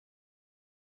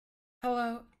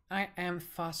Hello, I am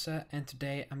Fosse, and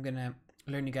today I'm gonna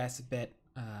learn you guys a bit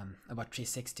about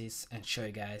 360s and show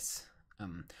you guys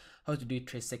how to do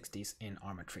 360s in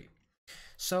Arma 3.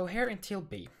 So here in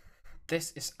TLB,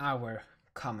 this is our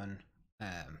common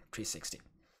 360.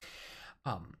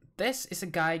 This is a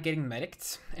guy getting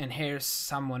medicked, and here's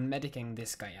someone medicing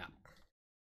this guy up.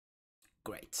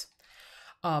 Great.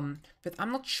 But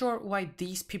I'm not sure why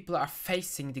these people are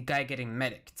facing the guy getting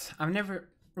medicked. I've never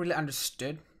really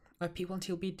understood why people in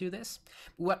TLB do this.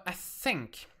 What I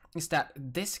think is that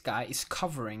this guy is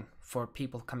covering for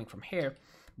people coming from here.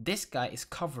 This guy is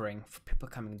covering for people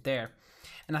coming there.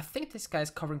 And I think this guy is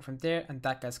covering from there and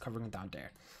that guy is covering down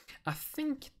there. I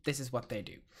think this is what they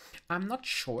do. I'm not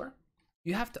sure.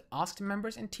 You have to ask the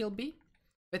members in TLB,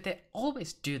 but they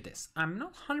always do this. I'm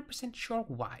not 100% sure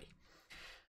why.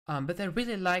 But they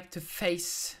really like to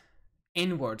face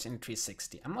inwards in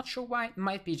 360. I'm not sure why. It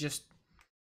might be just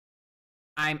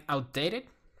I'm outdated,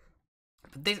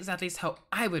 but this is at least how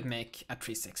I would make a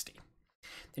 360.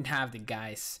 Then you have the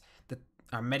guys that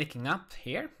are medicing up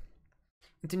here,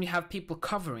 and then you have people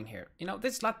covering here. You know,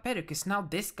 this is a lot better because now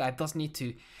this guy doesn't need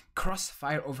to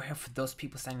crossfire over here for those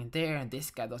people standing there, and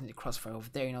this guy doesn't need to crossfire over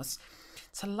there. You know, it's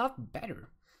a lot better.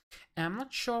 And I'm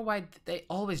not sure why they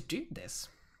always do this,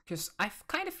 because I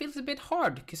kind of feel it's a bit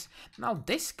hard, because now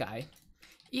this guy,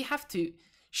 you have to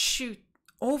shoot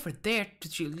over there to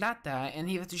shoot that guy, and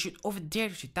you have to shoot over there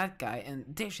to shoot that guy, and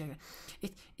there.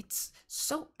 It's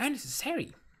so unnecessary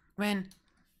when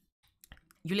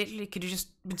you literally could have just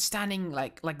been standing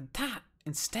like that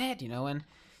instead, you know, and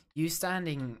you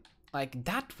standing like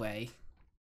that way,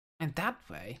 and that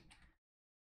way,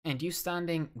 and you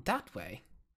standing that way,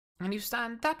 and you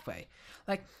stand that way.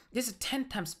 Like, this is 10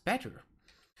 times better.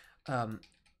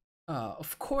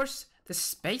 Of course, the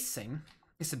spacing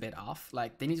is a bit off.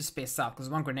 Like, they need to space out because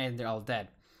one grenade and they're all dead.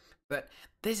 But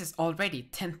this is already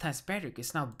 10 times better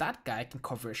because now that guy can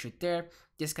cover a shoot there,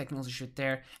 this guy can also shoot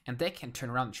there, and they can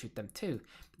turn around and shoot them too.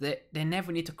 They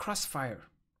never need to crossfire.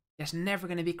 There's never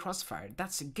going to be crossfire.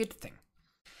 That's a good thing.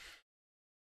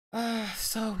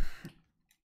 So,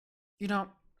 you know,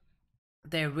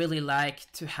 they really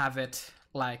like to have it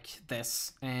like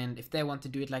this, and if they want to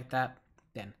do it like that,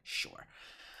 then sure.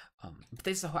 But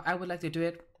this is how I would like to do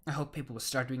it. I hope people will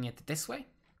start doing it this way.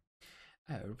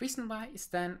 Reason why is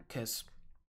then because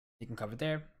you can cover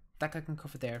there, that guy can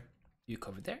cover there, you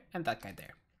cover there, and that guy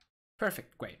there.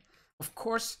 Perfect, great. Of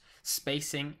course,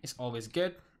 spacing is always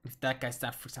good. If that guy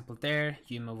stands, for example, there,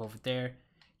 you move over there,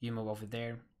 you move over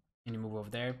there, and you move over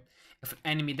there. If an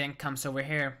enemy then comes over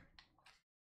here,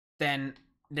 then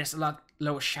there's a lot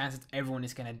lower chance that everyone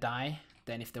is gonna die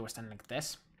than if they were standing like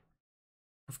this.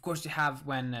 Of course, you have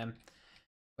when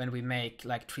we make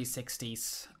like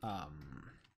 360s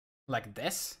like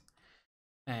this,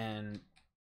 and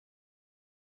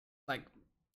like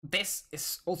this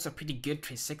is also pretty good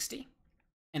 360,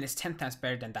 and it's 10 times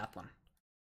better than that one.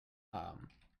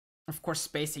 Of course,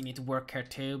 spacing need to work here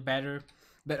too better,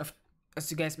 but as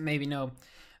you guys maybe know,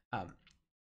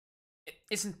 it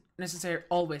isn't necessarily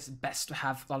always best to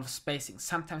have a lot of spacing.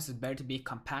 Sometimes it's better to be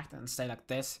compact and stay like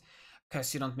this,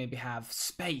 because you don't maybe have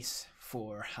space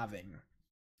for having,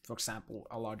 for example,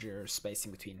 a larger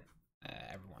spacing between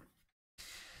everyone.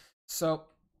 So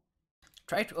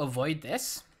try to avoid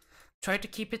this. Try to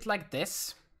keep it like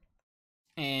this,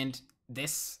 and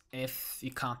this if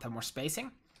you can't have more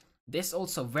spacing. This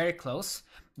also very close,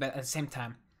 but at the same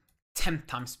time 10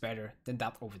 times better than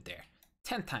that over there.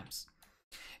 10 times.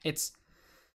 It's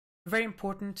very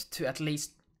important to at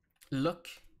least look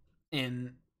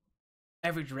in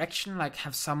every direction, like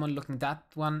have someone looking that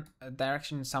one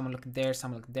direction, someone looking there,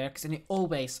 because then you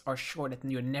always are sure that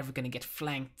you're never gonna get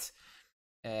flanked,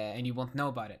 and you won't know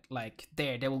about it. Like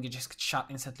there, they will just get shot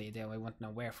instantly. They won't know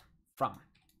where from.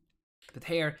 But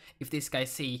here, if this guy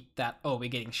see that, oh, we're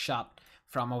getting shot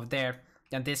from over there,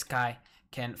 then this guy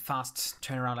can fast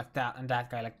turn around like that, and that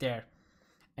guy like there,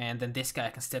 and then this guy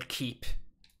can still keep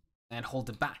and hold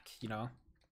it back, you know.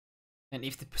 And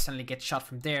if they suddenly get shot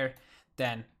from there,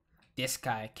 then this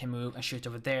guy can move and shoot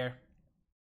over there,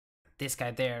 this guy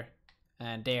there,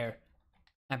 and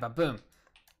boom.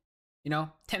 You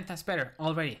know, 10 times better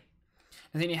already.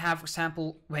 And then you have, for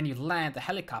example, when you land a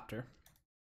helicopter,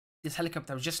 this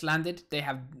helicopter just landed, they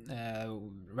have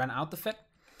run out of it,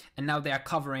 and now they are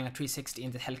covering a 360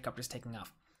 and the helicopter is taking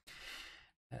off.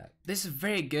 This is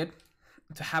very good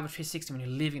to have a 360 when you're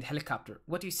leaving the helicopter.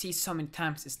 What you see so many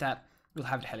times is that you'll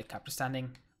have the helicopter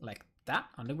standing like that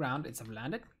on the ground, it's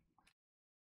landed,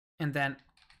 and then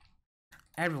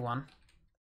everyone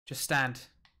just stand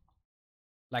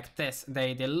like this.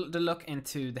 They look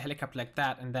into the helicopter like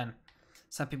that, and then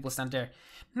Some people stand there.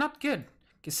 Not good,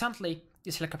 because suddenly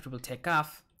this helicopter will take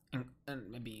off and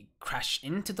maybe crash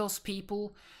into those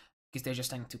people because they're just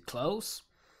standing too close,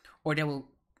 or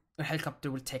a helicopter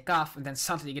will take off and then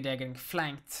suddenly they're getting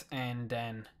flanked, and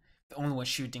then the only one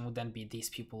shooting will then be these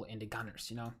people in the gunners,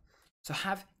 you know. So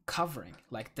have covering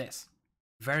like this,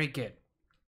 very good.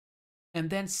 And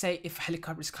then say if a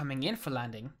helicopter is coming in for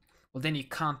landing, well then you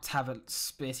can't have a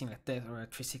spacing like this or a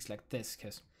 360 like this,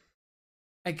 because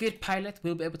a good pilot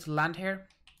will be able to land here,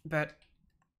 but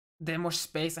the more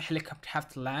space a helicopter have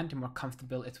to land, the more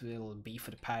comfortable it will be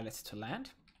for the pilot to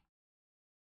land.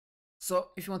 So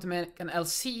if you want to make an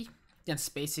LC, then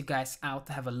space you guys out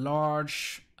to have a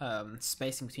large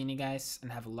spacing between you guys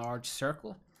and have a large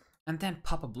circle, and then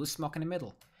pop a blue smoke in the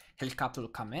middle. Helicopter will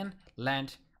come in,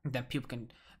 land, and then people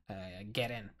can get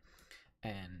in.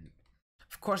 And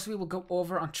of course we will go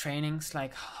over on trainings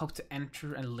like how to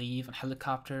enter and leave a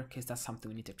helicopter, because that's something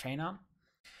we need to train on.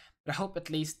 But I hope at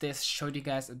least this showed you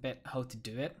guys a bit how to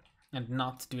do it and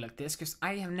not to do like this, because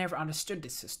I have never understood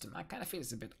this system. I kind of feel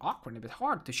it's a bit awkward and a bit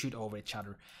hard to shoot over each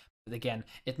other. But again,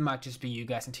 it might just be you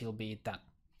guys until be that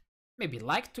maybe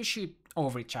like to shoot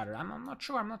over each other. I'm not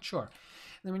sure. And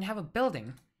then when you have a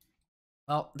building,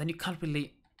 well, then you can't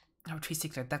really have a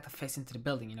 360 like that face into the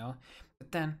building, you know.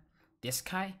 But then this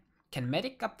guy can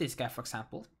medic up this guy, for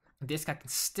example, and this guy can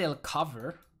still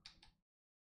cover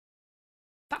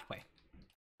that way.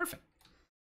 Perfect.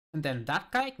 And then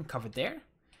that guy can cover there,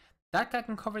 that guy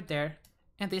can cover there,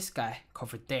 and this guy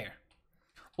covered there.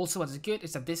 Also, what's good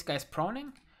is that this guy is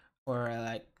proning, or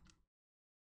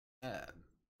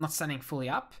not standing fully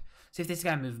up. So if this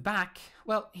guy moves back,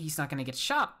 well, he's not gonna get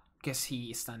shot because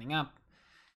he is standing up.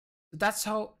 So that's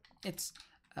how it's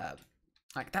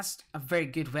that's a very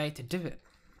good way to do it,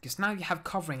 because now you have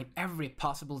covering in every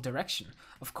possible direction.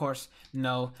 Of course,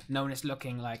 no one is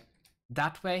looking like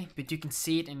that way, but you can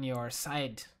see it in your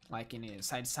side, like in your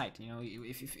side sight. You know,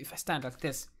 if I stand like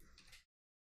this,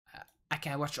 I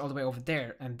can watch all the way over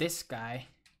there, and this guy,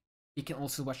 he can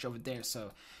also watch over there.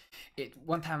 So it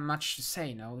won't have much to say.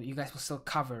 You know, you guys will still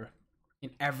cover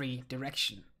in every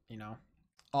direction. You know,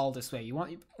 all this way.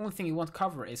 Only thing you won't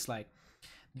cover is like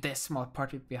this small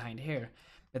part behind here,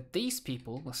 but these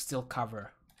people will still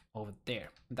cover over there.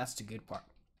 And that's the good part.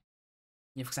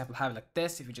 You, for example, have it like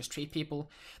this. If you just treat people,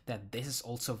 then this is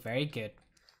also very good.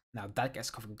 Now that guy's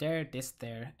covering there, this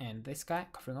there, and this guy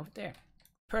covering over there.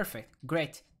 Perfect,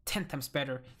 great, 10 times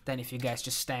better than if you guys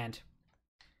just stand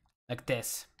like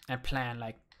this and plan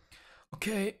like,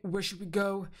 okay, where should we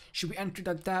go? Should we enter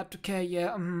like that? Okay,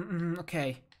 yeah,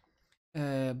 okay.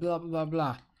 Blah blah blah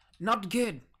blah. Not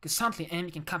good, because suddenly an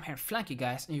enemy can come here and flank you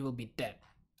guys, and you will be dead.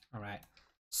 All right.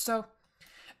 So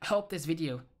I hope this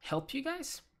video helped you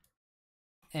guys.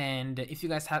 And if you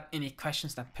guys have any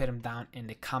questions, then put them down in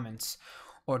the comments,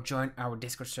 or join our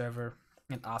Discord server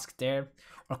and ask there,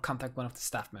 or contact one of the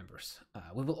staff members.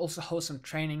 We will also host some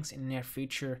trainings in the near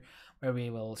future where we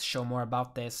will show more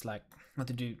about this, like what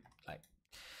to do, like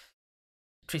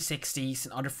 360's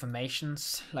and other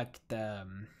formations, like the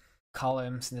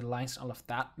columns and the lines and all of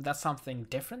that. That's something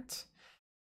different.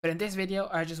 But in this video,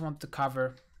 I just want to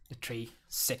cover the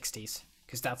 360's,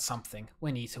 because that's something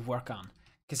we need to work on,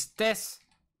 because this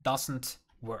doesn't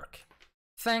work.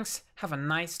 Thanks, have a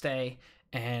nice day,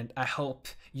 and I hope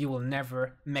you will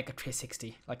never make a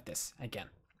 360 like this again.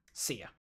 See ya.